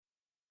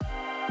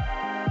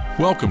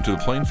Welcome to the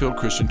Plainfield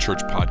Christian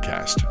Church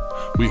podcast.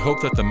 We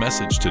hope that the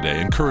message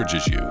today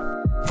encourages you.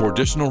 For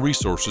additional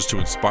resources to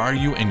inspire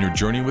you in your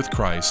journey with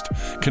Christ,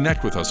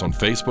 connect with us on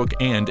Facebook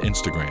and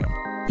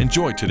Instagram.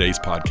 Enjoy today's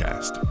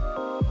podcast.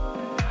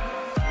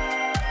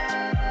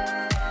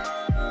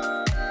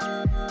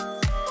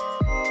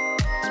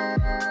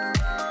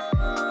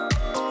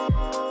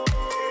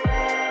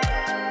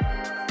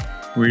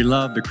 We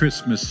love the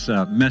Christmas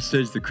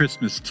message, the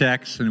Christmas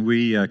text, and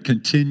we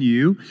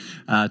continue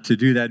to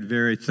do that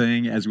very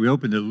thing as we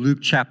open to Luke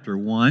chapter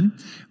 1.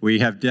 We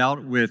have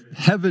dealt with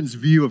heaven's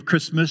view of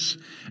Christmas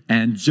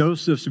and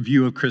Joseph's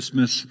view of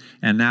Christmas,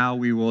 and now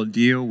we will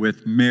deal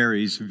with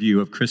Mary's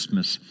view of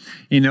Christmas.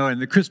 You know, in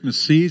the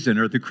Christmas season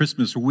or the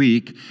Christmas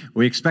week,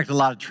 we expect a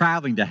lot of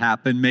traveling to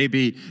happen.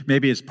 Maybe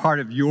it's part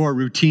of your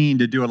routine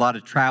to do a lot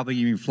of traveling,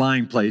 even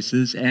flying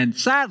places, and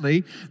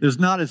sadly, there's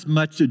not as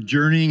much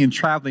journeying and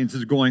traveling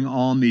as is going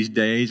on these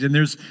days, and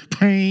there's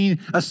pain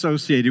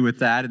associated with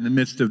that in the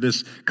midst of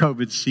this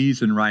COVID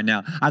season right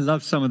now. I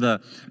love some of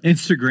the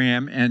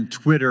Instagram and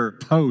Twitter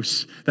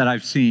posts that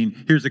I've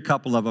seen. Here's a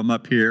couple of them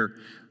up here.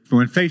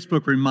 When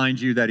Facebook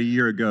reminds you that a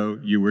year ago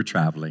you were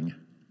traveling.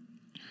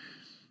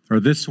 Or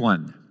this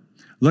one.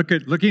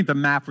 Looking at the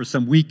map for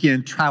some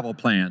weekend travel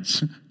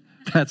plans.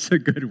 That's a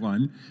good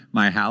one.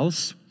 My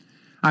house.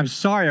 I'm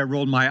sorry I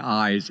rolled my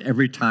eyes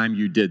every time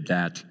you did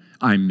that.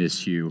 I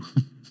miss you.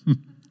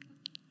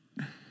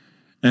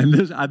 And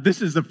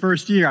this is the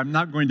first year I'm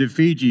not going to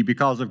Fiji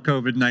because of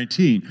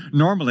COVID-19.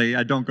 Normally,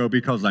 I don't go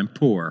because I'm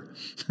poor.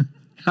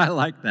 I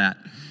like that.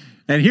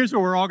 And here's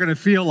what we're all going to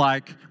feel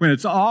like when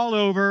it's all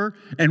over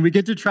and we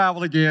get to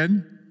travel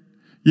again.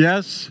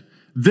 Yes,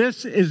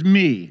 this is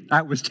me.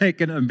 That was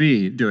taken of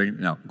me doing,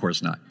 no, of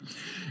course not.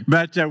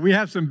 But we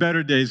have some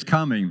better days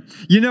coming.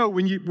 You know,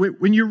 when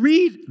you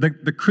read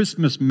the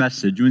Christmas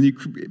message,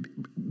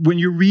 when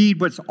you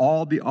read what's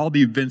all the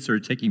events that are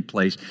taking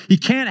place, you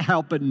can't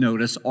help but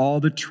notice all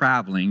the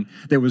traveling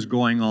that was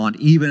going on,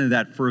 even in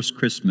that first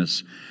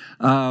Christmas.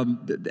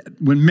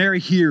 When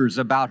Mary hears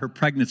about her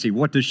pregnancy,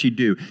 what does she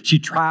do? She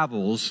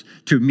travels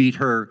to meet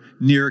her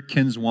near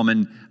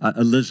kinswoman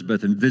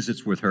Elizabeth and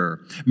visits with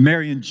her.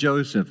 Mary and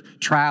Joseph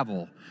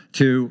travel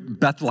to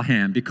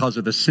Bethlehem because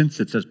of the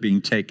census that's being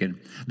taken.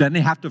 Then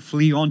they have to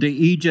flee on to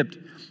Egypt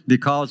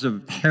because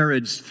of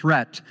Herod's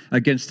threat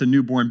against the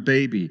newborn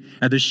baby.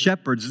 And the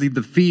shepherds leave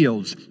the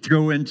fields to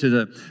go into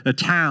the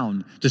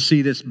town to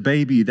see this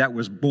baby that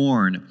was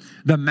born.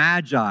 The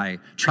Magi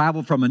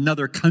travel from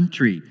another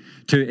country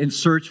in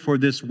search for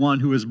this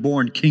one who was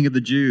born King of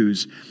the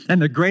Jews. And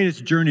the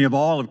greatest journey of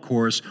all, of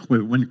course,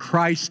 when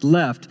Christ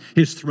left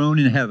his throne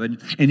in heaven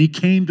and he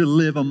came to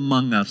live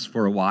among us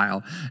for a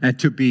while and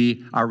to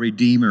be our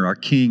Redeemer, our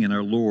King, and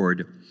our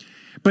Lord.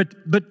 But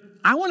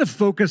I want to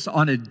focus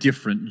on a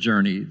different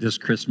journey this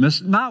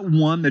Christmas, not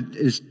one that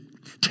is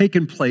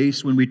taking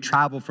place when we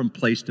travel from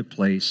place to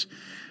place.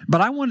 But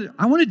I want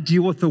to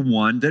deal with the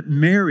one that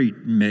Mary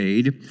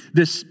made,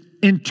 this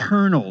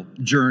internal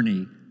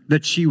journey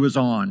that she was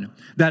on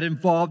that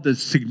involved a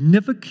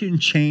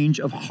significant change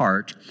of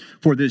heart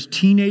for this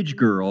teenage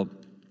girl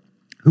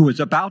who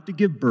was about to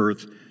give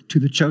birth to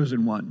the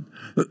chosen one.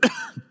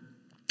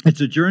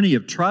 It's a journey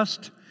of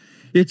trust.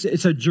 It's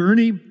a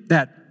journey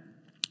that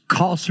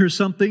costs her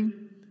something.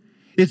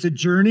 It's a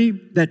journey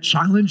that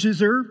challenges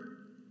her.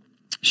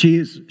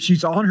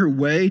 She's on her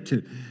way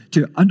to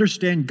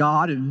understand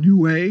God in a new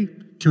way,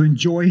 to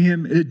enjoy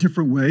Him in a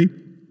different way.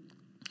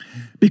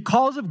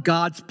 Because of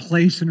God's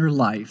place in her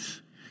life,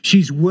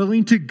 she's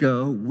willing to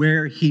go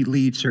where He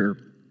leads her.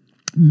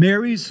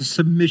 Mary's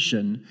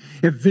submission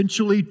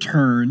eventually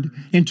turned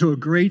into a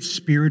great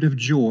spirit of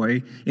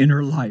joy in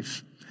her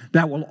life.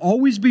 That will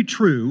always be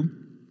true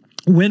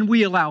when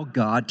we allow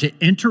God to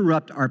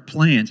interrupt our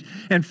plans.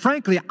 And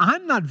frankly,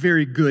 I'm not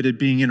very good at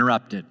being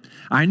interrupted.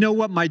 I know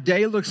what my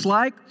day looks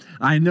like.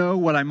 I know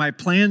what my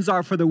plans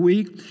are for the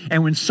week.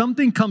 And when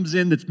something comes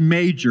in that's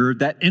major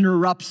that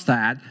interrupts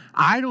that,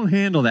 I don't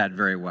handle that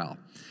very well.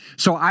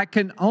 So I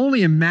can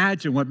only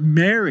imagine what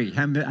Mary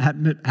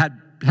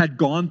had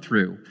gone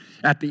through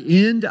at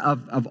the end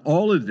of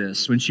all of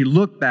this when she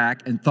looked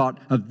back and thought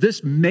of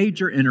this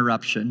major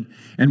interruption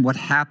and what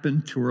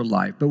happened to her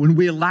life. But when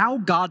we allow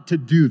God to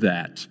do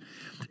that,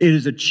 it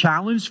is a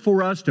challenge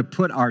for us to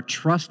put our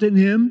trust in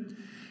Him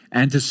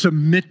and to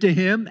submit to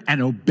Him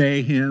and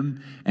obey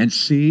Him and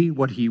see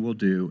what He will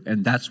do.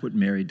 And that's what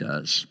Mary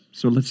does.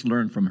 So let's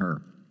learn from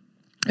her.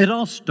 It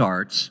all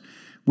starts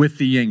with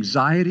the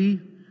anxiety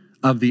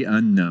of the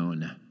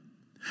unknown.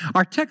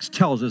 Our text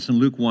tells us in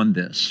Luke 1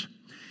 this: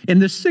 in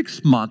the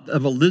 6th month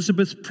of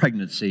Elizabeth's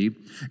pregnancy,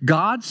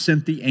 God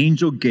sent the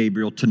angel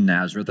Gabriel to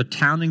Nazareth, a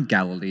town in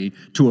Galilee,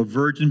 to a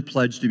virgin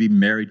pledged to be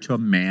married to a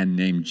man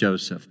named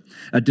Joseph,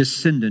 a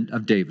descendant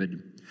of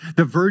David.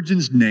 The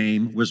virgin's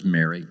name was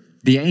Mary.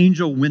 The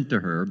angel went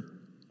to her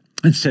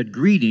and said,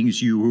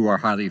 "Greetings, you who are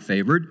highly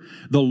favored.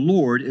 The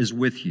Lord is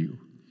with you."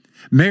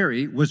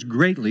 Mary was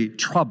greatly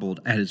troubled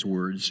at his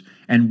words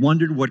and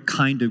wondered what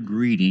kind of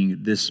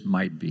greeting this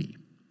might be.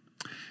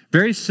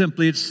 Very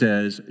simply, it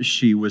says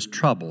she was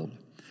troubled.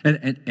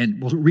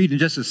 And we'll read in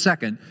just a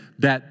second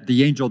that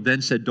the angel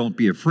then said, don't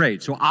be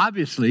afraid. So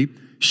obviously,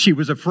 she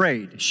was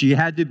afraid. She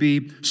had to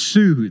be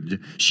soothed.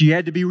 She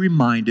had to be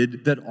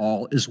reminded that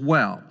all is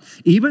well.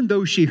 Even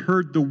though she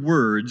heard the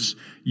words,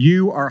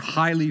 you are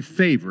highly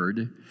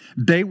favored,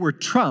 they were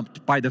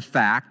trumped by the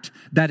fact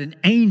that an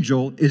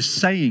angel is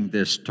saying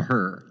this to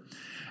her.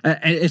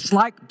 It's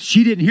like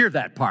she didn't hear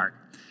that part.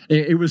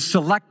 It was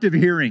selective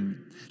hearing.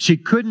 She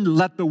couldn't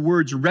let the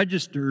words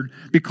register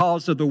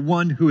because of the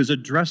one who is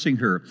addressing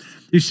her.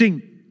 You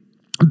see,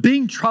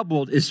 being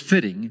troubled is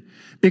fitting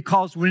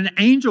because when an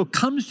angel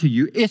comes to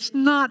you, it's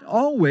not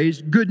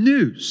always good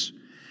news.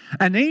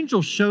 An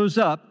angel shows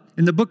up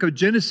in the book of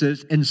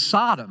Genesis in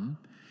Sodom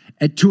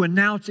to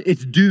announce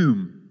its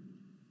doom.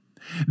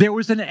 There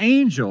was an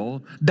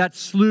angel that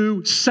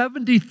slew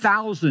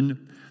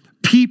 70,000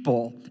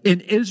 people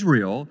in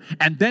Israel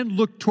and then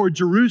looked toward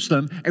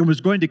Jerusalem and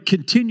was going to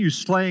continue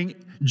slaying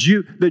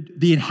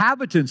the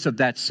inhabitants of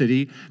that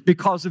city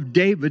because of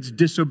David's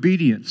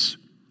disobedience.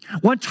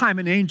 One time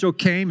an angel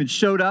came and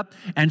showed up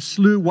and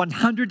slew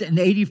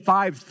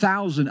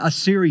 185,000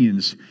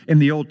 Assyrians in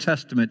the Old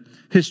Testament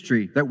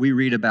history that we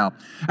read about.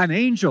 An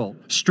angel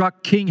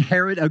struck King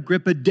Herod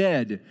Agrippa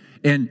dead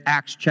in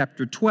Acts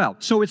chapter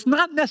 12. So it's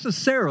not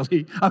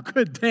necessarily a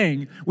good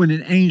thing when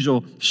an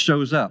angel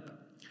shows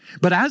up.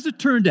 But as it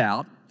turned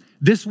out,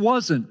 this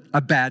wasn't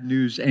a bad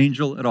news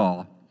angel at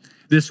all.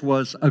 This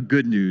was a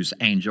good news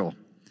angel.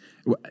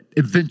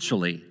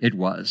 Eventually it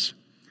was.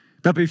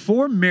 But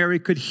before Mary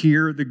could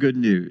hear the good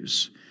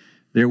news,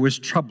 there was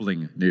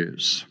troubling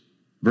news.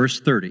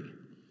 Verse 30.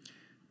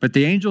 But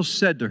the angel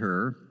said to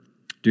her,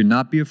 do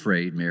not be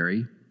afraid,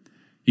 Mary.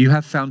 You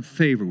have found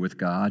favor with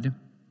God.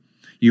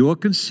 You will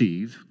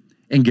conceive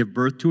and give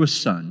birth to a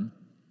son,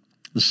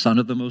 the Son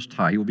of the Most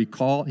High. He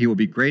will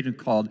be great and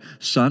called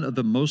Son of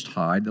the Most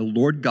High. The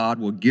Lord God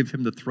will give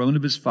him the throne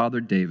of his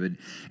father David,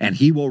 and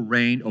he will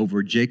reign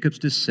over Jacob's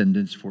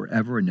descendants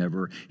forever and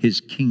ever.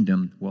 His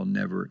kingdom will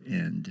never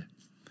end.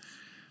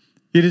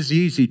 It is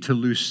easy to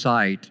lose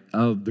sight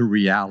of the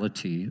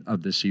reality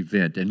of this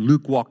event. And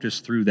Luke walked us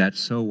through that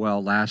so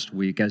well last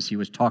week as he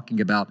was talking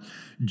about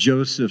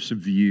Joseph's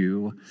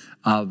view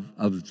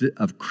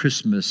of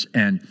Christmas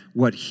and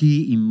what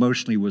he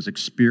emotionally was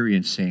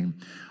experiencing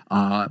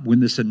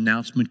when this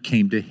announcement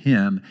came to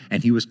him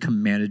and he was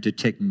commanded to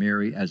take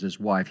Mary as his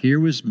wife. Here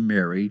was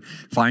Mary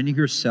finding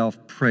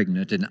herself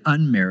pregnant and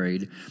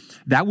unmarried.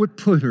 That would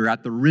put her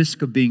at the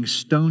risk of being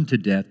stoned to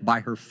death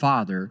by her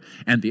father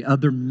and the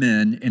other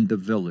men in the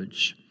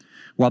village.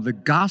 While the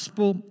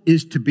gospel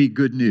is to be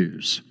good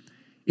news,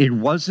 it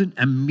wasn't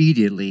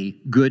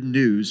immediately good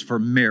news for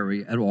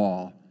Mary at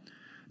all.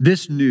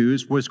 This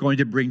news was going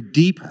to bring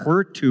deep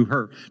hurt to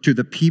her, to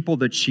the people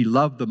that she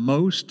loved the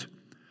most.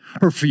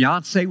 Her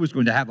fiancé was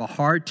going to have a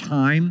hard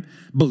time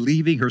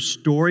believing her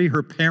story.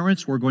 Her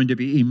parents were going to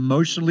be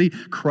emotionally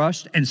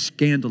crushed and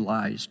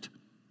scandalized.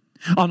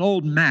 On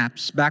old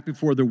maps, back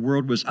before the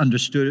world was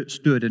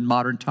understood in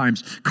modern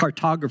times,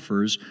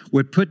 cartographers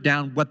would put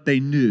down what they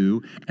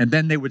knew, and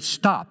then they would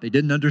stop. They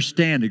didn't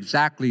understand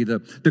exactly the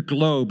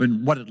globe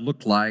and what it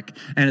looked like.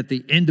 And at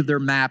the end of their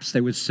maps,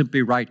 they would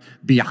simply write,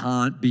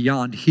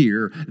 beyond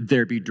here,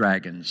 there be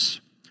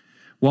dragons.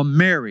 Well,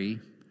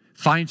 Mary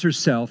finds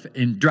herself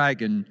in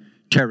dragon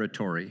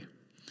territory.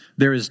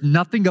 There is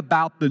nothing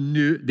about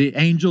the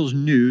angel's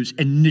news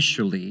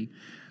initially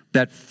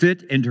that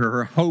fit into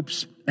her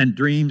hopes and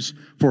dreams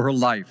for her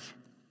life.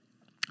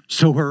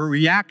 So her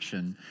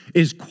reaction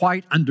is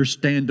quite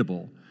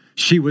understandable.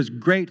 She was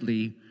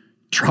greatly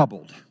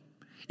troubled.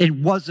 It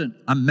wasn't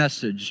a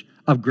message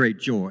of great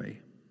joy.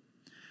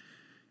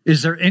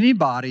 Is there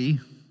anybody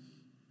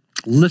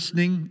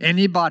listening,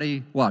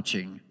 anybody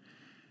watching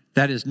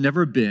that has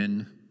never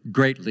been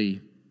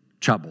greatly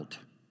troubled?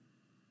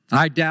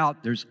 I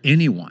doubt there's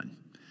anyone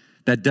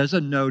that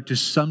doesn't know to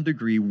some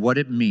degree what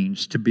it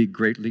means to be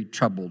greatly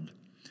troubled.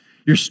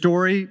 Your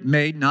story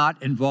may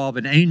not involve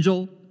an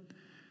angel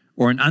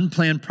or an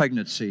unplanned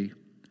pregnancy,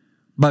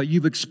 but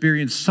you've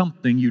experienced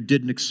something you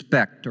didn't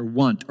expect or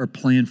want or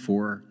plan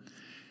for.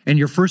 And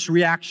your first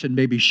reaction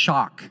may be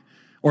shock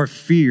or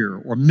fear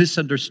or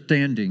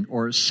misunderstanding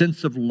or a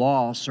sense of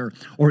loss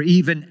or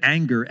even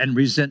anger and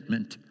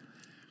resentment.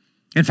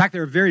 In fact,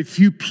 there are very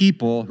few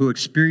people who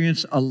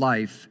experience a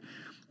life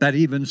that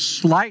even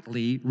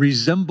slightly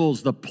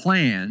resembles the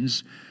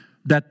plans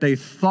that they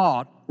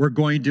thought were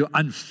going to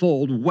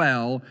unfold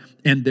well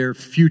in their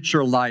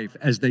future life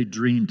as they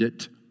dreamed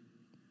it.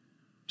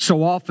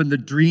 So often the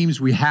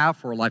dreams we have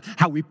for our life,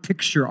 how we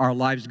picture our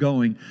lives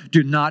going,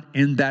 do not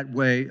end that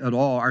way at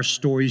all. Our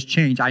stories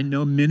change. I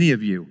know many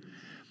of you,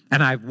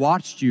 and I've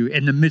watched you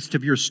in the midst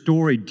of your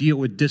story deal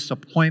with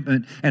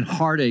disappointment and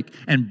heartache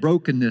and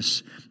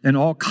brokenness and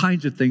all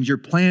kinds of things. Your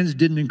plans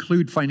didn't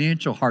include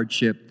financial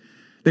hardship.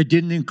 They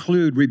didn't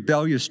include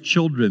rebellious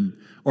children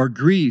or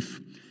grief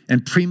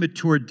and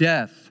premature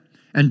death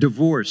and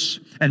divorce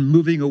and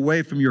moving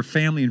away from your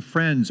family and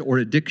friends or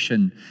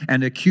addiction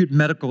and acute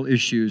medical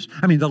issues.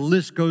 I mean, the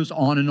list goes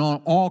on and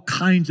on. All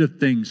kinds of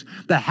things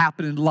that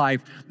happen in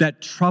life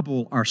that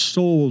trouble our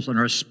souls and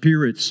our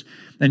spirits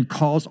and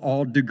cause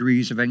all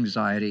degrees of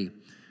anxiety.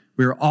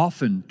 We are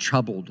often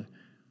troubled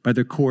by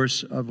the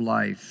course of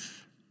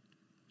life.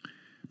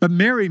 But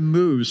Mary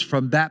moves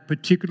from that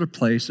particular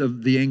place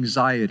of the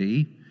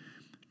anxiety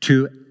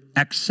to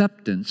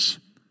acceptance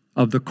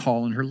of the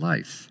call in her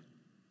life.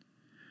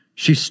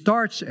 She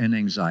starts in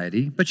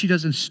anxiety, but she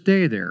doesn't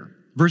stay there.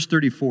 Verse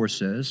 34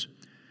 says,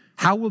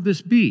 "How will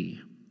this be?"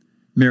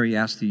 Mary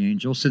asked the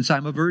angel, "since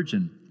I'm a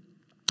virgin."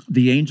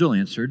 The angel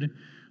answered,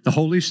 "The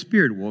Holy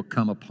Spirit will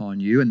come upon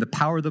you, and the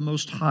power of the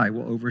Most High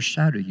will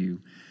overshadow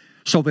you.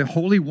 So the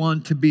Holy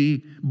One to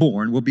be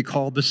born will be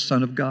called the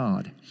Son of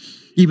God.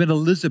 Even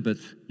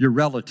Elizabeth, your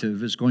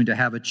relative, is going to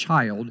have a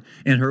child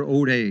in her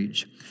old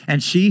age,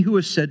 and she who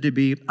is said to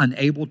be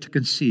unable to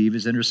conceive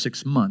is in her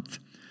 6th month.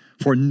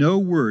 For no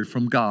word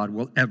from God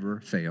will ever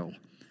fail.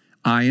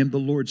 I am the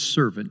Lord's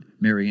servant,"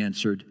 Mary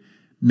answered.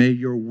 "May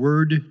your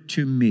word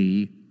to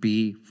me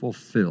be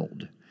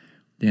fulfilled."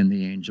 Then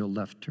the angel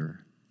left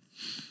her.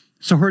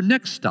 So her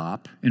next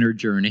stop in her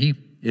journey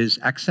is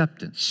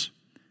acceptance.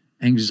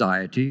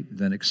 Anxiety,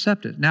 then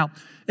acceptance. Now,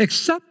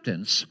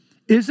 acceptance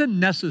isn't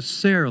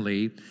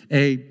necessarily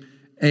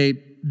a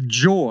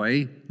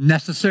joy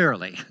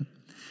necessarily.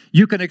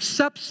 You can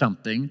accept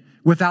something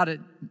without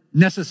it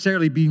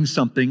necessarily being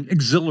something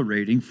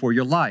exhilarating for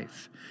your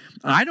life.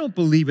 I don't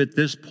believe at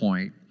this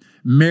point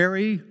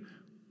Mary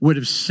would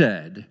have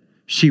said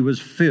she was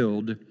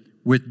filled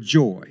with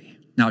joy.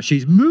 Now,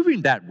 she's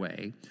moving that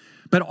way,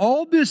 but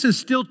all this is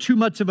still too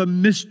much of a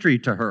mystery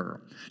to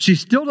her. She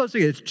still doesn't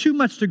get it. It's too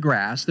much to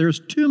grasp. There are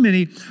too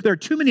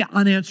many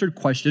unanswered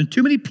questions,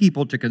 too many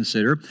people to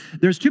consider.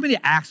 There's too many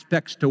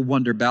aspects to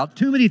wonder about.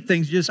 Too many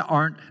things just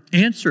aren't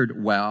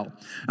answered well.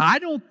 I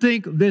don't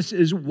think this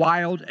is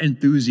wild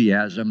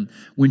enthusiasm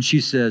when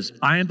she says,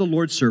 "I am the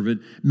Lord's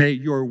servant. May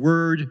your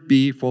word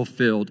be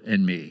fulfilled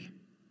in me."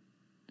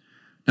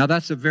 Now,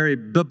 that's a very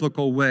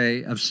biblical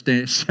way of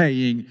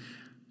saying,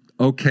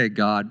 "Okay,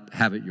 God,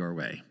 have it your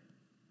way.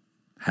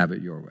 Have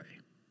it your way."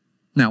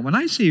 Now, when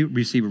I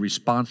receive a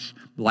response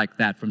like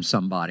that from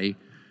somebody,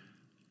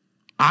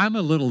 I'm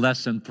a little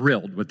less than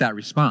thrilled with that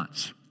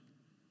response.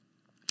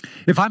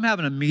 If I'm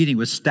having a meeting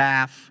with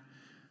staff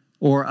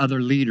or other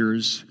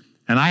leaders,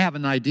 and I have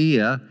an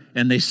idea,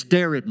 and they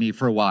stare at me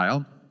for a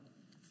while,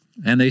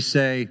 and they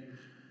say,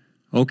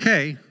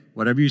 "Okay,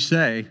 whatever you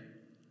say,"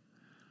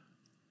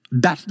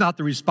 that's not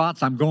the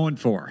response I'm going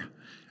for.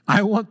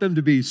 I want them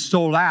to be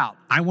sold out.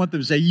 I want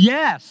them to say,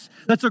 "Yes,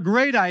 that's a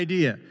great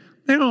idea."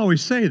 They don't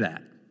always say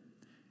that.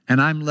 And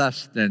I'm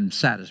less than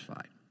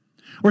satisfied.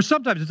 Or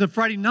sometimes it's a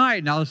Friday night,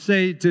 and I'll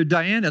say to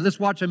Diana,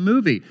 "Let's watch a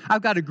movie.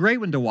 I've got a great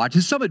one to watch.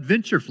 It's some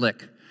adventure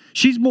flick."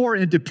 She's more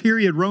into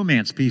period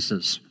romance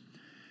pieces.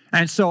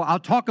 And so I'll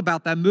talk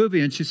about that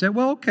movie, and she said,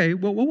 "Well, okay,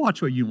 we'll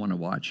watch what you want to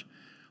watch."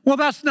 Well,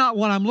 that's not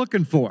what I'm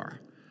looking for.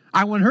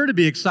 I want her to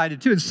be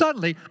excited too. And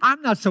suddenly,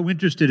 I'm not so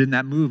interested in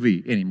that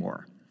movie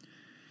anymore.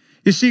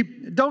 You see,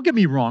 don't get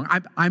me wrong.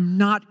 I'm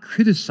not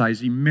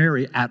criticizing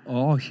Mary at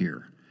all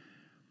here.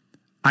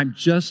 I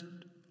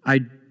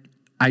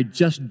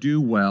just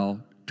do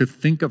well to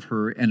think of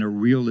her in a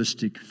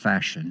realistic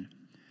fashion.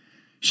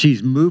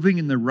 She's moving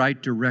in the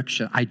right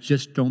direction. I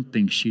just don't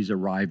think she's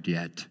arrived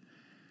yet.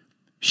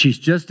 She's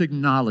just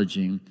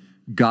acknowledging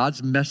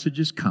God's message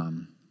has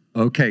come.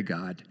 Okay,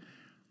 God,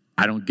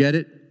 I don't get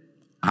it.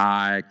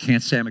 I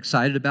can't say I'm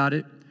excited about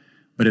it.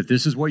 But if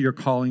this is what you're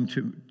calling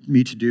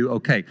me to do,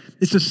 okay.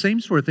 It's the same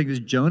sort of thing as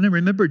Jonah.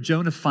 Remember,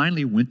 Jonah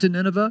finally went to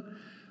Nineveh?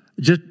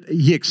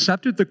 He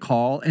accepted the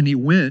call and he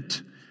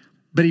went,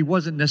 but he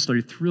wasn't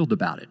necessarily thrilled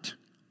about it,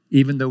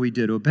 even though he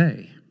did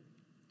obey.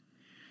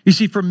 You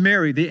see, for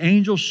Mary, the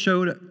angel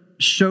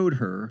showed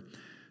her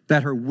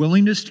that her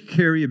willingness to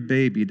carry a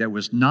baby that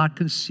was not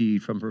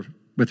conceived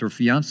with her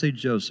fiancé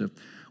Joseph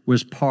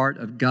was part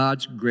of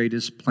God's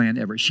greatest plan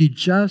ever. She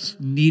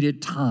just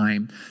needed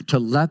time to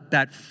let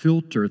that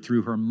filter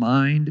through her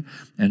mind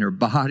and her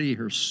body,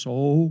 her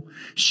soul.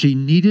 She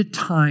needed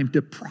time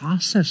to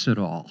process it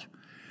all.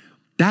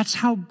 That's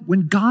how,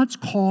 when God's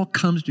call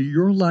comes to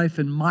your life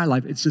and my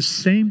life, it's the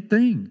same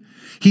thing.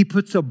 He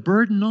puts a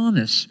burden on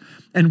us.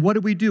 And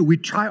what do? We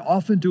try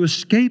often to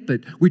escape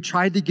it. We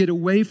try to get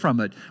away from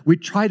it. We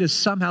try to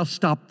somehow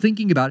stop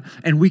thinking about it,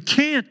 and we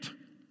can't.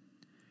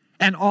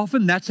 And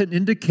often that's an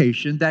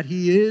indication that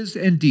He is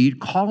indeed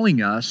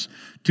calling us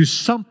to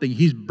something.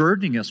 He's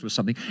burdening us with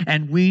something,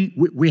 and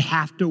we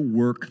have to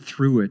work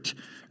through it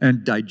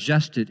and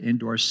digest it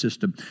into our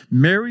system.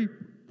 Mary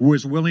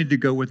was willing to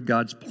go with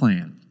God's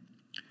plan,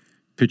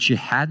 but she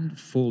hadn't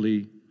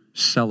fully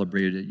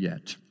celebrated it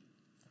yet.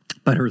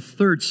 But her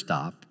third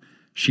stop,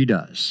 she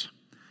does.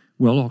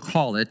 We'll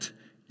call it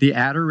the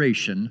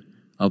adoration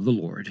of the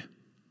Lord.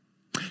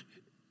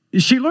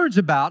 She learns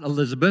about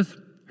Elizabeth,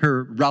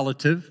 her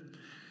relative,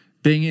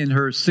 being in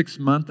her 6th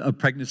month of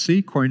pregnancy,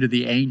 according to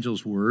the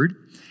angel's word,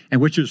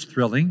 and which was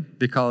thrilling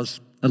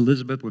because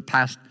Elizabeth was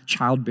past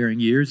childbearing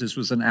years. This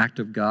was an act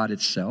of God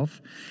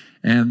itself.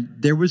 And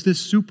there was this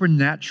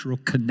supernatural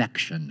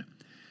connection.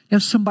 You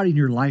have somebody in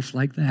your life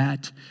like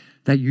that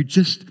you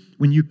just,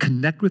 when you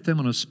connect with them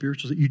on a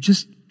spiritual, you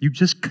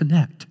just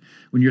connect.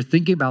 When you're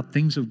thinking about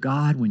things of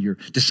God, when you're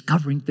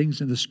discovering things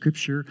in the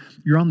Scripture,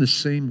 you're on the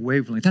same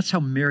wavelength. That's how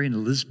Mary and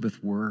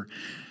Elizabeth were.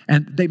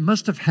 And they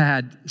must have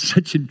had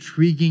such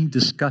intriguing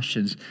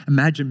discussions.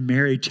 Imagine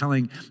Mary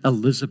telling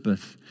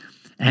Elizabeth,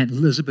 and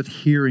Elizabeth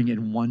hearing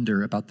in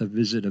wonder about the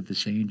visit of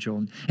this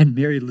angel, and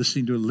Mary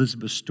listening to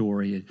Elizabeth's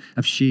story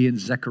of she and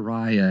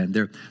Zechariah and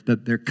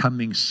their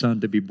coming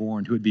son to be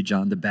born, who would be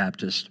John the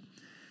Baptist.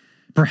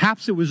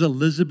 Perhaps it was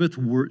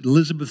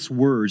Elizabeth's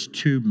words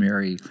to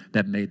Mary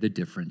that made the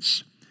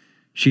difference.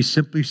 She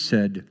simply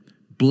said,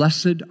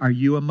 "Blessed are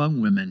you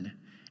among women,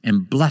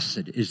 and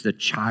blessed is the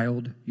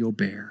child you'll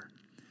bear."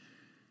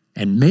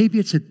 And maybe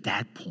it's at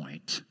that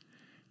point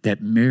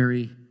that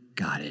Mary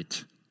got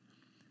it.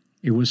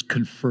 It was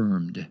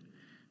confirmed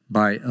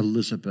by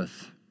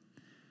Elizabeth.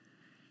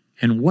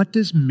 And what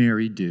does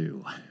Mary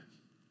do?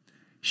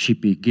 She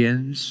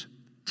begins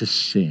to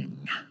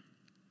sing.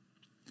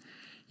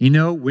 You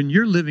know, when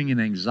you're living in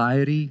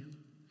anxiety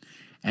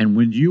and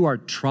when you are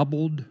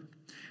troubled,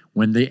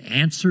 when the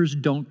answers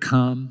don't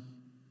come,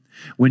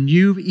 when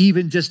you've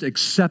even just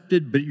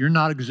accepted but you're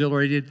not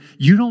exhilarated,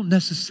 you don't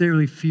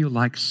necessarily feel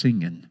like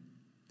singing.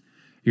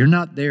 You're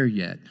not there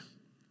yet.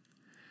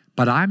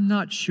 But I'm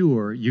not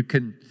sure you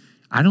can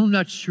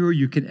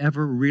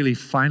ever really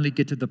finally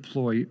get to the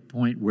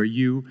point where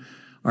you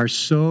are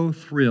so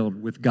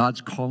thrilled with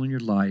God's call in your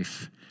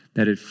life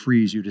that it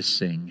frees you to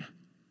sing.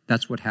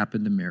 That's what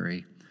happened to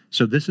Mary.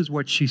 So this is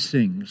what she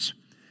sings.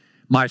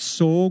 "My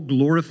soul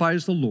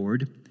glorifies the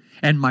Lord,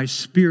 and my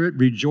spirit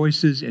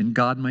rejoices in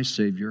God my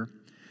Savior.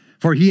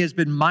 For he has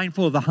been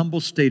mindful of the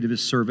humble state of his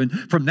servant.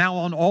 From now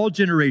on, all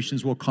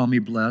generations will call me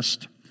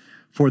blessed.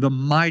 For the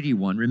mighty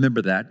one,"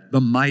 remember that,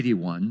 the mighty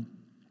one,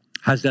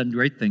 "has done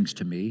great things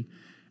to me."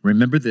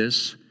 Remember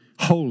this,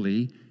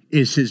 holy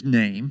is his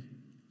name,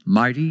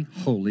 mighty,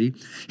 holy.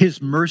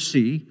 His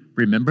mercy,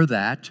 remember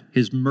that,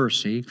 his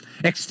mercy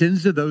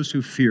extends to those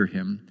who fear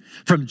him.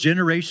 From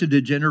generation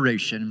to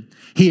generation,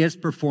 he has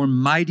performed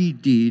mighty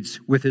deeds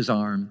with his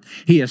arm.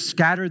 He has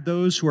scattered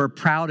those who are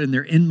proud in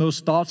their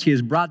inmost thoughts. He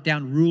has brought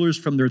down rulers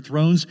from their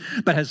thrones,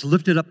 but has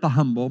lifted up the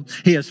humble.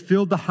 He has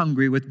filled the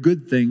hungry with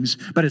good things,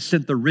 but has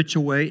sent the rich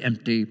away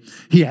empty.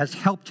 He has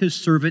helped his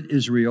servant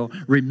Israel,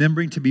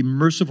 remembering to be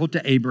merciful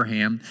to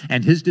Abraham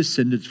and his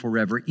descendants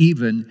forever,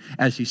 even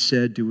as he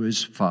said to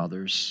his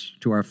fathers,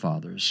 to our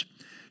fathers.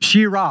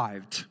 She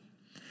arrived,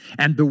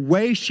 and the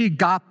way she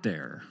got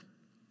there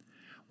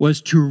was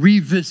to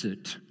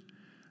revisit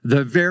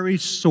the very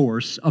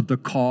source of the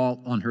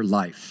call on her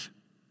life.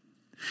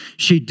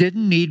 She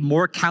didn't need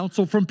more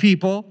counsel from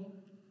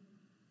people.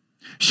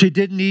 She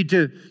didn't need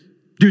to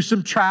do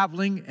some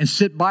traveling and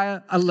sit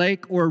by a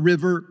lake or a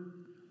river.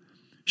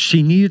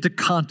 She needed to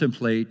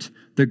contemplate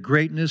the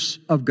greatness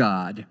of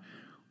God,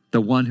 the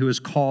one who has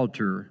called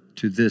her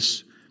to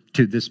this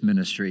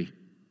ministry.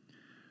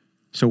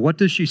 So what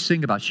does she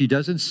sing about? She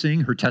doesn't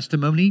sing her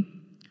testimony.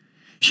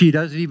 She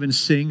doesn't even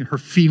sing her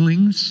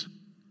feelings.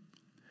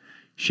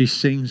 She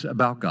sings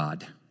about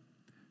God,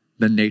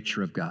 the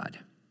nature of God.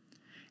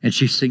 And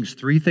she sings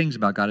 3 things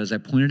about God, as I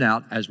pointed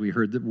out as we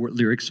heard the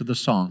lyrics of the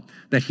song,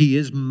 that he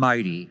is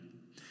mighty.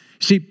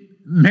 See,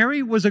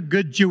 Mary was a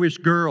good Jewish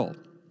girl.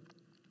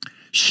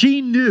 She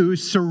knew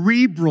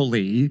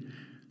cerebrally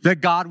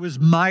that God was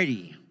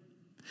mighty.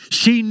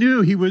 She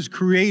knew he was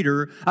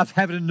creator of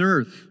heaven and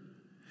earth.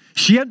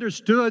 She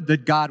understood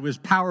that God was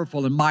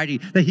powerful and mighty,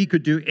 that he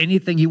could do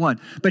anything he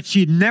wanted. But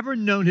she'd never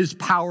known his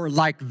power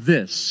like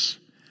this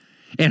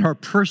in her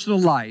personal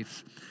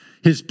life,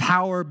 his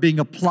power being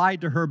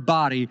applied to her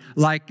body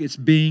like it's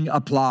being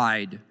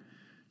applied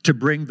to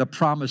bring the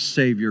promised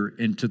Savior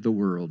into the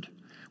world.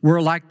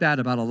 We're like that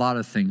about a lot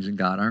of things in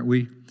God, aren't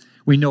we?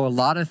 We know a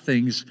lot of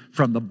things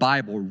from the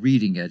Bible,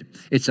 reading it.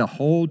 It's a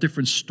whole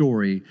different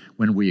story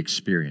when we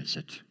experience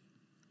it.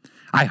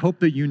 I hope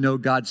that you know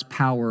God's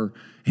power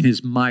and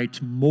his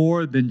might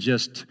more than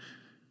just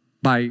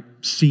by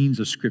scenes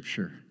of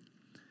Scripture,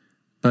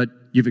 but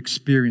you've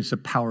experienced the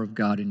power of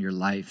God in your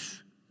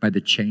life by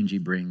the change he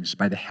brings,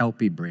 by the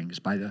help he brings,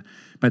 by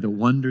the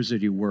wonders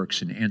that he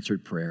works in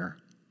answered prayer.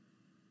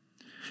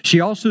 She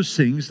also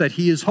sings that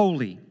he is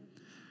holy,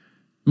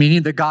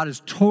 meaning that God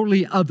is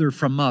totally other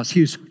from us.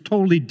 He's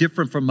totally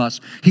different from us.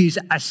 He's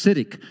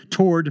acidic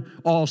toward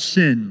all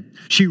sin.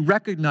 She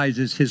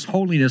recognizes his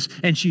holiness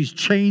and she's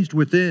changed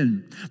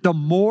within. The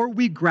more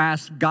we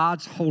grasp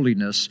God's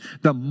holiness,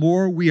 the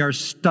more we are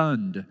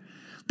stunned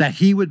that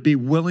he would be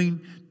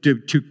willing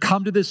to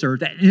come to this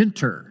earth and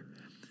enter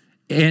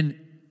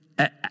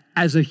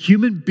as a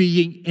human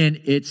being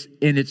in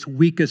its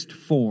weakest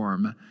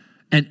form,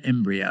 an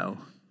embryo.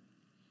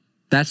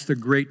 That's the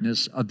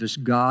greatness of this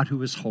God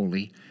who is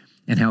holy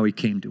and how he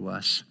came to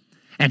us.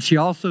 And she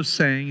also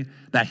sang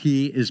that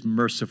he is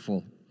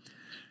merciful.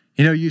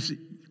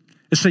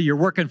 Let's say you're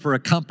working for a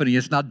company,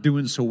 it's not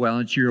doing so well,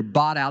 and you're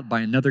bought out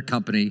by another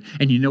company,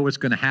 and you know what's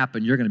going to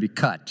happen. You're going to be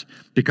cut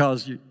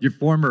because you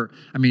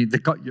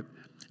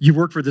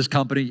work for this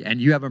company,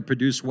 and you haven't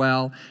produced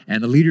well,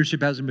 and the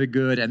leadership hasn't been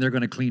good, and they're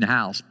going to clean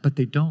house. But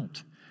they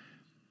don't.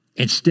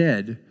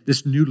 Instead,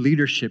 this new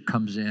leadership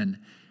comes in,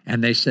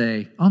 and they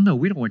say, oh, no,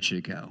 we don't want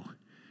you to go.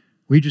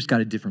 We just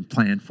got a different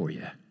plan for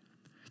you.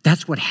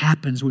 That's what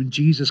happens when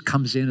Jesus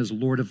comes in as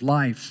Lord of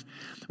life.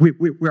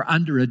 We're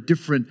under a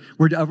different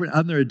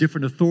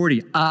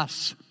authority,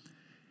 us,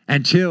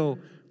 until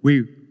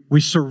we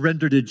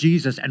surrender to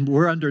Jesus, and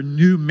we're under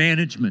new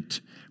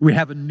management. We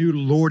have a new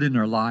Lord in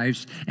our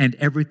lives, and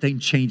everything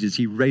changes.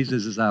 He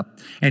raises us up,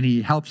 and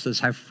He helps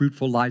us have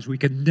fruitful lives we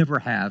could never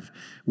have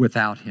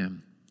without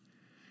Him.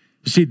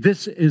 You see,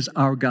 this is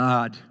our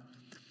God,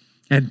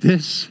 and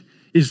this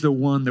is the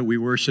one that we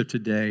worship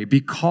today.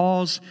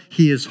 Because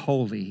He is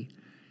holy,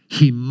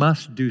 He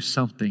must do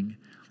something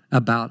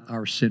about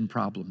our sin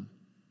problem.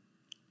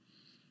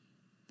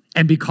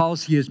 And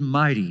because He is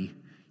mighty,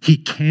 He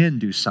can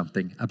do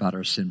something about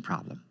our sin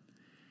problem.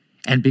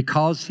 And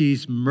because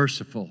He's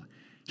merciful,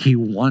 He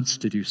wants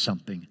to do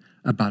something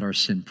about our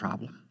sin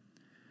problem.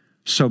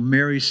 So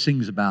Mary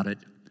sings about it,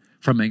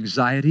 from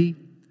anxiety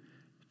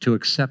to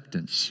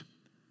acceptance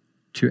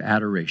to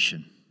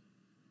adoration.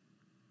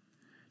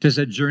 Does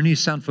that journey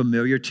sound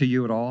familiar to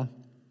you at all?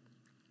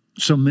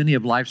 So many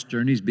of life's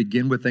journeys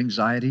begin with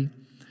anxiety.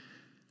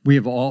 We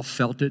have all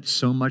felt it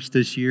so much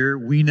this year.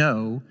 We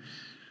know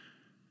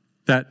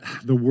that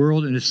the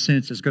world, in a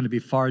sense, is going to be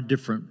far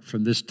different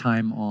from this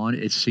time on.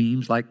 It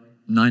seems like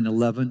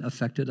 9/11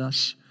 affected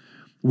us.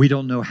 We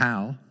don't know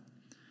how.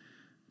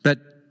 But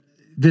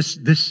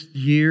this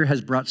year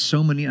has brought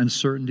so many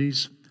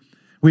uncertainties.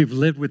 We've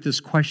lived with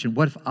this question: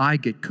 what if I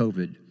get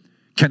COVID?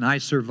 Can I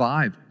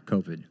survive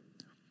COVID?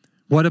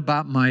 What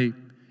about my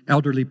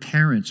elderly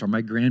parents or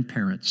my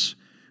grandparents?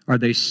 Are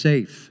they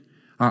safe?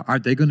 Are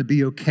they going to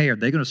be okay? Are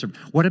they going to survive?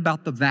 What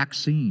about the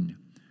vaccine?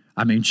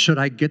 Should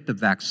I get the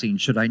vaccine?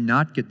 Should I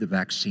not get the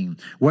vaccine?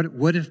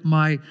 What if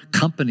my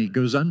company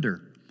goes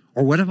under?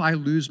 Or what if I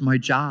lose my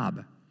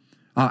job?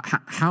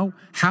 How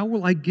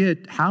will I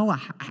get, how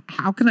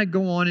can I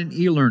go on in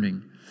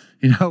e-learning?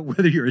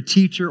 Whether you're a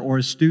teacher or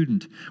a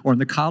student or on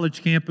the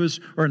college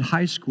campus or in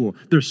high school,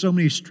 there's so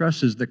many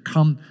stresses that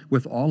come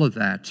with all of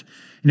that.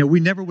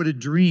 We never would have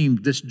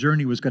dreamed this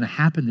journey was going to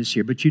happen this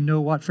year. But you know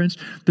what, friends?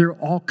 There are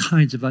all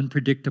kinds of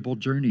unpredictable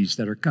journeys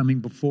that are coming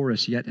before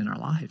us yet in our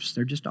lives.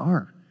 There just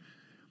are.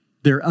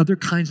 There are other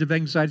kinds of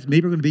anxieties.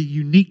 Maybe going to be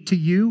unique to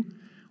you,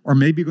 or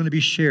maybe going to be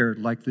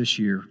shared like this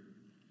year.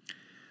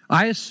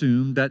 I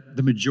assume that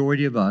the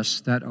majority of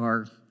us that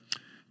are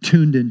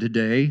tuned in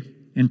today,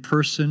 in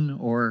person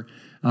or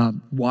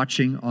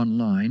watching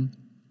online,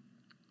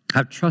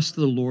 have trusted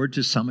the Lord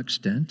to some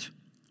extent.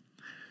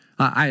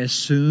 I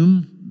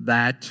assume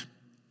that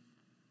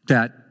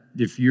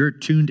if you're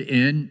tuned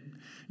in,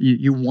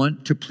 you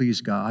want to please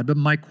God. But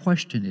my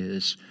question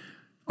is,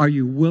 are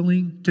you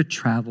willing to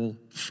travel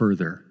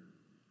further?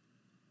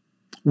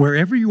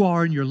 Wherever you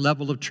are in your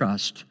level of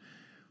trust,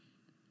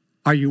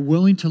 are you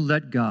willing to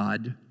let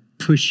God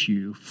push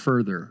you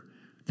further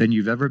than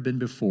you've ever been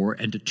before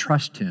and to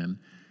trust Him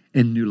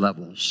in new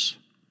levels?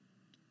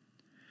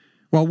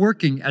 While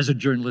working as a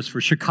journalist for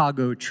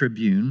Chicago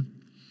Tribune,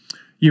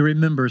 you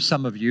remember,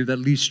 some of you, that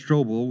Lee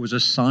Strobel was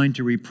assigned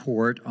to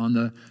report on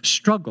the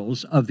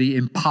struggles of the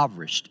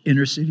impoverished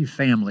inner-city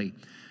family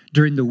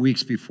during the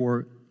weeks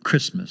before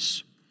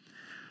Christmas.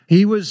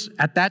 He was,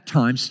 at that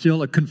time,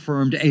 still a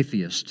confirmed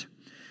atheist.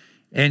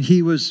 And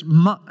he was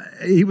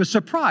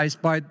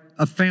surprised by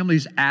a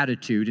family's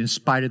attitude in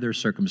spite of their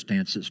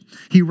circumstances.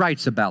 He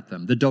writes about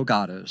them, the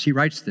Delgados. He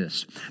writes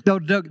this: the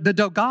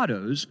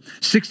Delgados,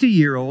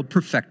 60-year-old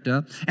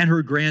Perfecta and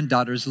her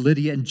granddaughters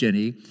Lydia and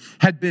Jenny,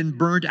 had been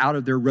burned out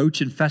of their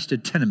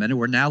roach-infested tenement and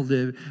were now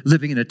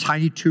living in a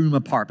tiny two-room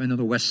apartment on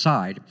the west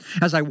side.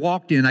 As I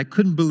walked in, I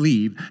couldn't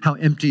believe how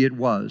empty it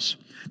was.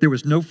 There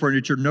was no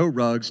furniture, no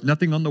rugs,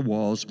 nothing on the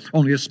walls,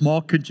 only a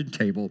small kitchen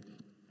table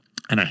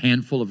and a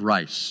handful of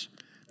rice.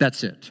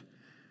 That's it.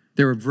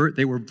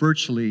 They were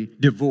virtually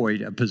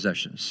devoid of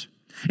possessions.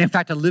 In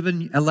fact,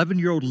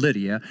 11-year-old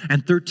Lydia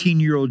and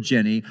 13-year-old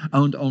Jenny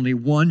owned only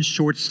one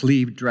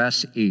short-sleeved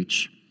dress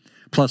each,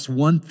 plus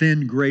one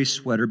thin gray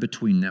sweater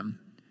between them.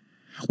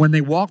 When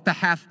they walked the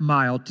half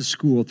mile to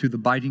school through the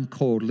biting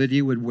cold,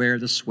 Lydia would wear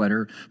the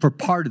sweater for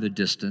part of the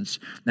distance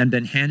and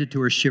then hand it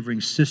to her shivering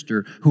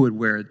sister, who would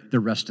wear it the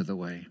rest of the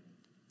way.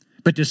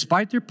 But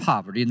despite their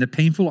poverty and the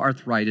painful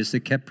arthritis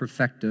that kept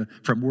Perfecta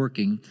from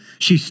working,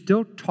 she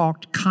still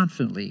talked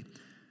confidently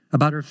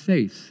about her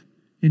faith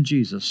in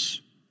Jesus.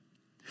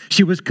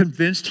 She was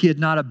convinced He had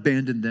not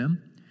abandoned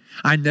them.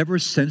 I never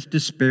sensed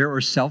despair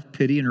or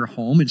self-pity in her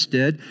home.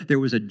 Instead, there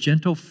was a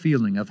gentle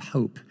feeling of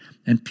hope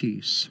and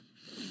peace.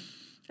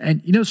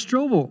 And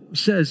Strobel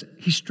says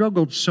he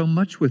struggled so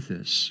much with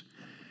this.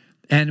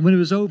 And when it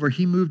was over,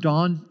 he moved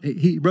on.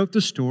 He wrote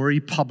the story,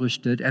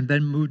 published it, and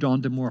then moved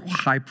on to more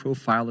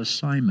high-profile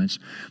assignments.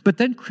 But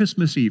then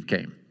Christmas Eve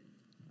came.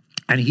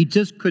 And he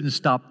just couldn't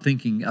stop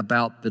thinking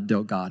about the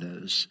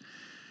Delgados.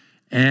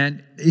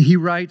 And he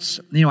writes,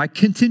 I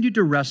continued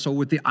to wrestle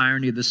with the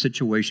irony of the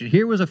situation.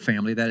 Here was a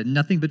family that had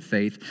nothing but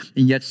faith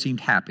and yet seemed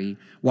happy,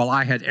 while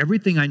I had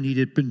everything I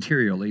needed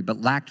materially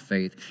but lacked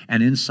faith,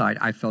 and inside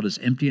I felt as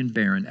empty and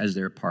barren as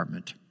their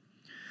apartment.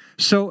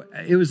 So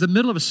it was the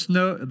middle of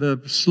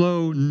the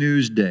slow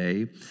news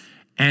day,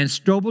 and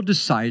Strobel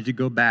decided to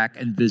go back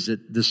and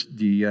visit the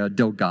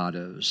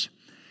Delgados.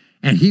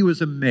 And he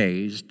was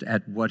amazed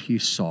at what he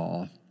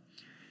saw.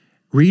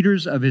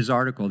 Readers of his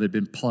article that had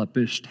been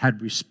published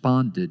had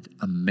responded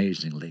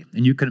amazingly.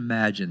 And you can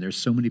imagine there's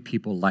so many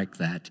people like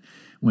that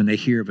when they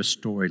hear of a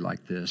story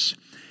like this.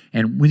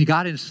 And when he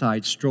got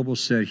inside, Strobel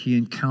said he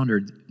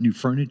encountered new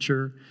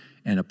furniture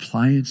and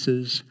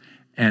appliances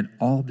and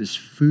all this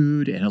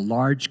food and a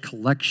large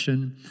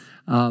collection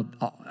of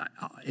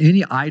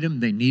any item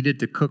they needed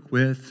to cook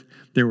with.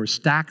 There were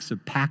stacks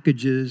of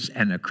packages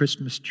and a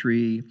Christmas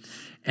tree.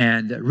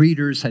 And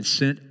readers had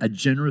sent a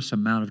generous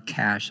amount of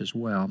cash as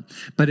well.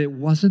 But it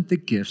wasn't the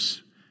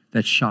gifts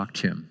that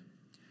shocked him.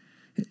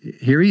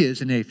 Here he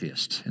is, an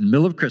atheist, in the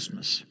middle of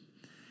Christmas.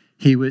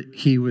 He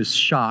was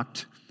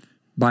shocked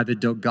by the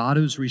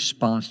Delgados'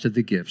 response to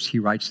the gifts. He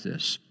writes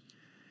this: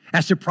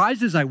 "As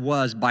surprised as I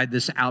was by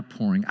this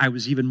outpouring, I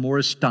was even more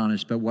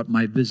astonished by what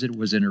my visit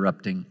was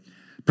interrupting.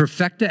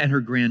 Perfecta and her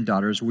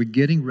granddaughters were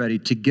getting ready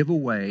to give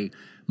away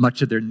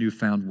much of their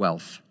newfound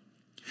wealth.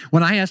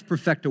 When I asked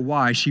Perfecta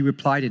why, she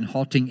replied in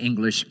halting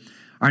English,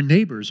 'Our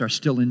neighbors are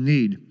still in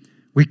need.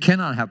 We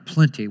cannot have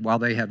plenty while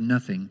they have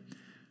nothing.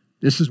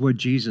 This is what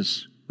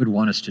Jesus would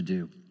want us to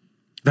do.'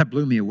 That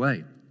blew me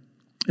away.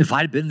 If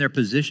I'd been in their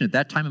position at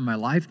that time in my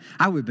life,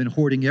 I would have been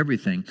hoarding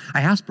everything.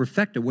 I asked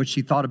Perfecta what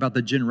she thought about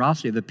the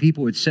generosity of the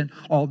people who had sent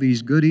all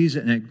these goodies,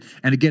 and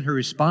again, her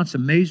response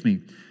amazed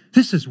me.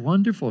 'This is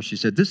wonderful,' she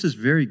said. 'This is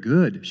very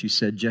good,' she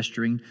said,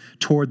 gesturing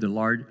toward the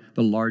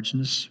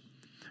largeness.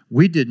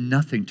 'We did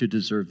nothing to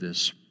deserve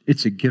this.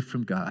 It's a gift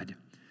from God.'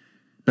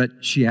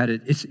 But she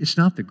added, it's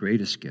not the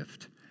greatest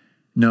gift.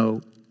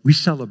 No, we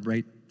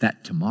celebrate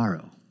that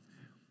tomorrow.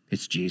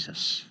 It's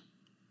Jesus.'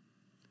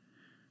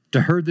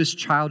 To her, this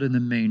child in the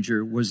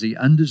manger was the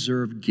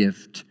undeserved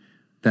gift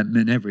that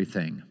meant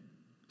everything,"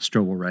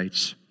 Strobel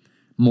writes.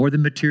 "More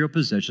than material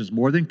possessions,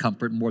 more than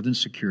comfort, more than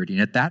security.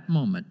 And at that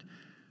moment,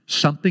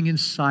 something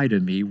inside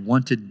of me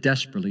wanted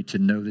desperately to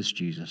know this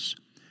Jesus.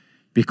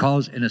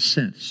 Because, in a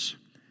sense,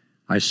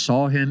 I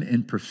saw him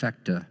in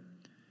Perfecta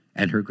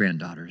and her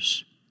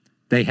granddaughters.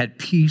 They had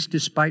peace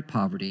despite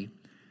poverty,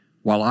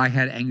 while I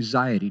had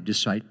anxiety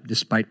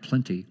despite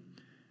plenty.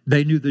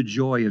 They knew the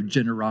joy of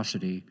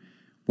generosity,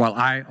 while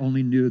I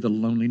only knew the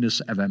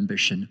loneliness of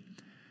ambition.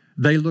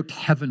 They looked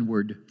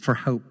heavenward for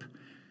hope,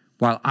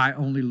 while I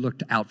only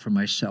looked out for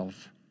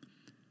myself.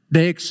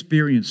 They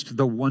experienced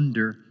the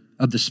wonder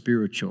of the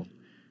spiritual,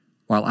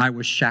 while I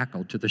was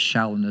shackled to the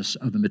shallowness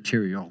of the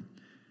material.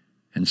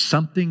 And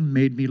something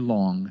made me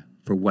long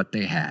for what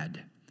they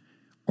had,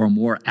 or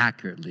more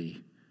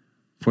accurately,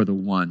 for the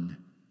one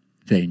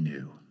they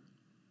knew."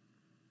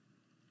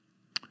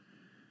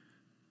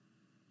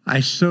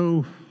 I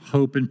so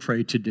hope and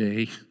pray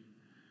today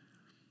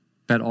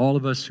that all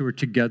of us who are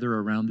together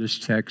around this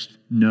text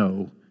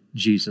know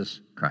Jesus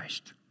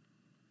Christ.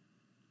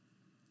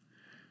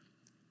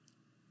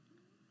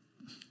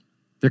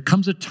 There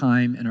comes a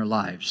time in our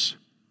lives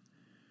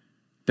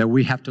that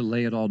we have to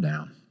lay it all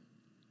down.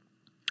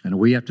 And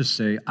we have to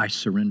say, "I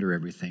surrender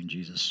everything,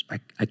 Jesus.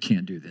 I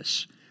can't do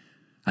this.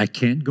 I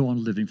can't go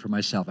on living for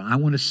myself." And I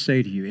want to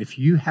say to you, if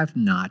you have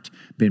not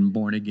been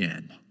born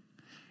again,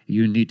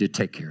 you need to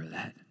take care of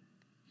that.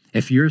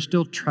 If you're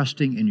still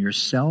trusting in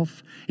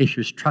yourself, if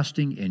you're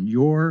trusting in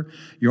your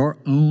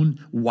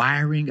own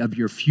wiring of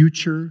your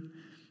future,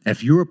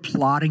 if you're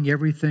plotting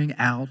everything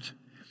out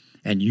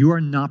and you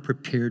are not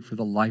prepared for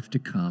the life to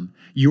come,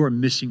 you are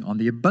missing on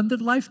the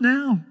abundant life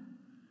now,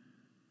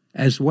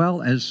 as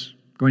well as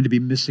going to be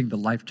missing the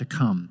life to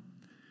come.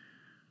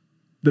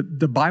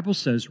 The Bible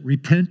says,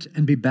 "Repent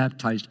and be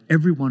baptized,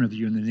 every one of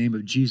you, in the name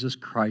of Jesus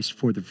Christ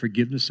for the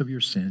forgiveness of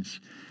your sins,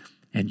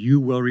 and you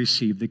will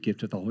receive the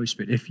gift of the Holy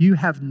Spirit." If you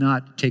have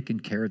not taken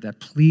care of that,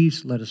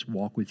 please let us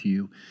walk with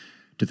you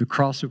to the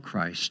cross of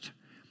Christ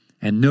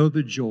and know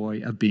the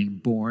joy of being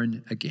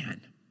born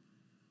again.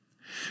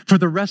 For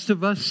the rest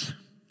of us,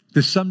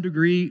 to some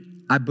degree,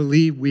 I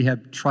believe we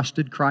have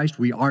trusted Christ.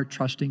 We are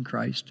trusting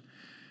Christ.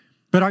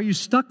 But are you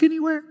stuck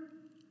anywhere?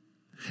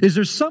 Is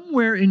there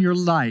somewhere in your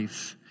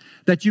life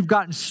that you've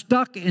gotten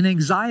stuck in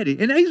anxiety?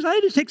 And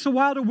anxiety takes a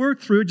while to work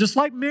through. Just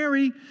like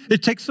Mary,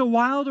 it takes a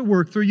while to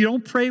work through. You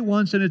don't pray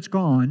once and it's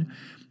gone.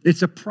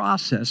 It's a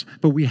process,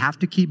 but we have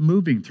to keep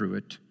moving through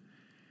it.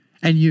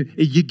 And you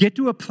get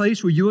to a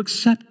place where you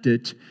accept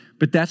it,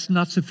 but that's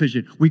not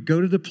sufficient. We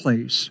go to the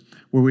place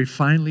where we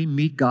finally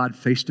meet God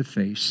face to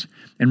face.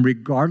 And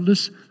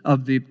regardless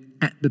of the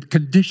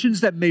conditions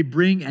that may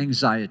bring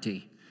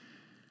anxiety,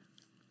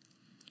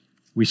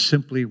 we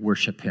simply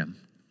worship him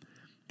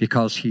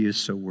because he is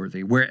so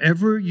worthy.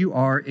 Wherever you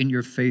are in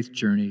your faith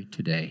journey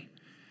today,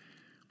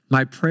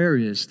 my prayer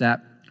is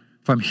that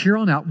from here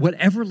on out,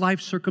 whatever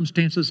life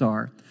circumstances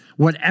are,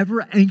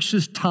 whatever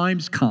anxious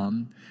times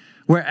come,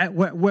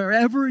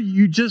 wherever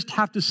you just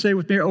have to say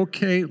with me,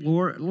 okay,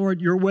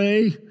 Lord, your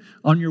way,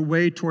 on your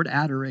way toward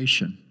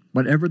adoration,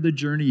 whatever the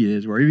journey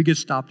is, wherever you get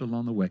stopped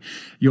along the way,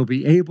 you'll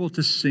be able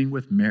to sing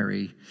with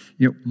Mary,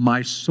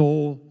 my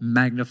soul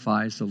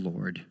magnifies the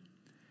Lord.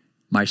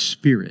 My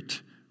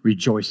spirit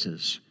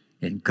rejoices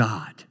in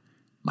God,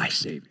 my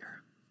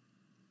Savior.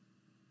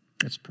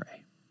 Let's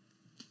pray.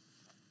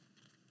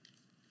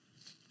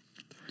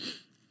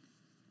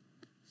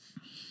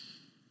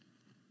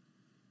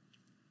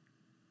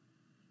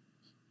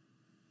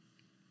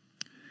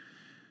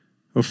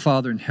 Oh,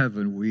 Father in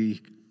heaven,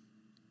 we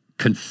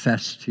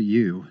confess to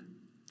you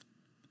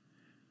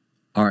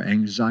our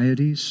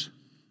anxieties,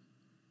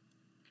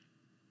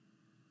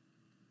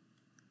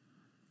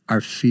 our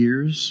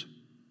fears,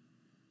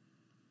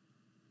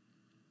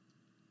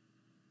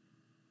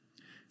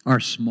 our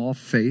small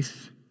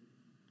faith,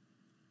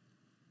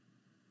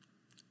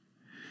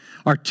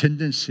 our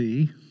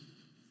tendency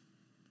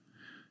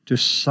to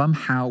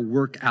somehow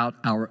work out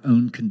our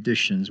own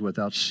conditions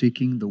without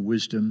seeking the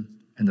wisdom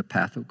and the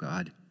path of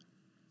God.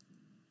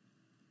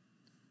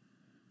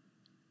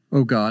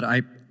 Oh God,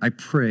 I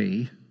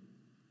pray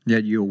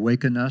that you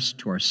awaken us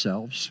to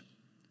ourselves,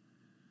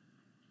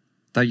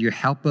 that you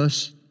help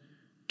us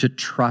to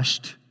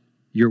trust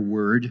your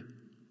word,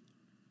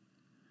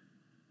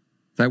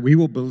 that we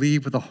will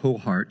believe with a whole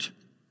heart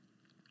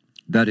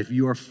that if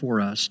you are for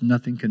us,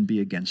 nothing can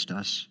be against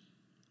us,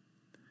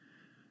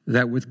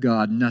 that with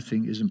God,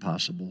 nothing is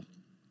impossible.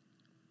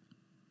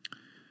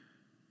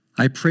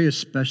 I pray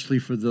especially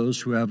for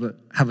those who have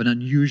an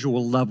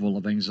unusual level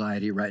of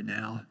anxiety right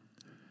now,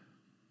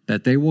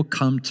 that they will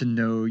come to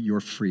know your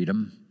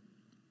freedom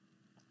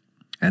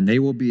and they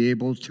will be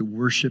able to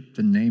worship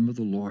the name of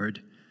the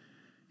Lord,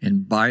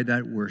 and by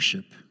that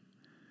worship,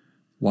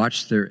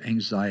 watch their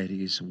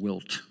anxieties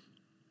wilt.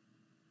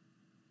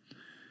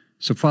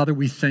 So, Father,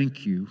 we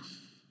thank you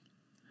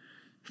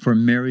for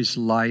Mary's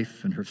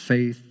life and her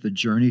faith, the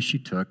journey she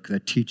took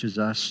that teaches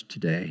us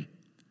today.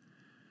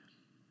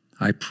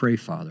 I pray,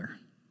 Father,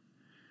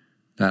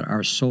 that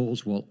our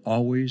souls will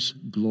always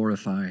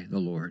glorify the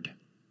Lord,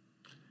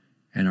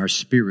 and our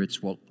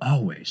spirits will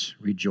always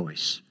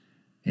rejoice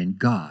in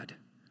God,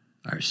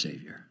 our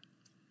Savior.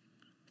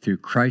 Through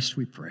Christ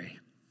we pray.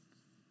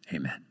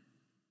 Amen.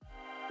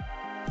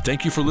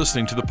 Thank you for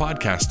listening to the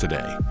podcast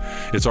today.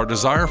 It's our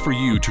desire for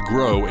you to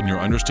grow in your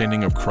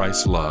understanding of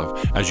Christ's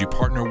love as you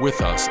partner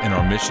with us in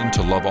our mission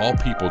to love all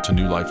people to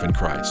new life in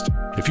Christ.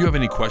 If you have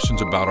any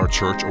questions about our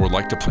church or would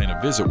like to plan a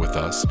visit with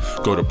us,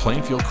 go to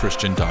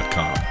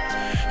plainfieldchristian.com.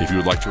 If you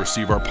would like to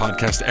receive our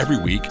podcast every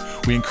week,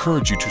 we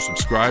encourage you to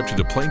subscribe to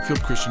the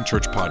Plainfield Christian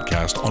Church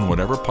podcast on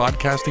whatever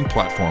podcasting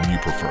platform you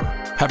prefer.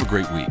 Have a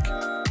great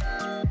week.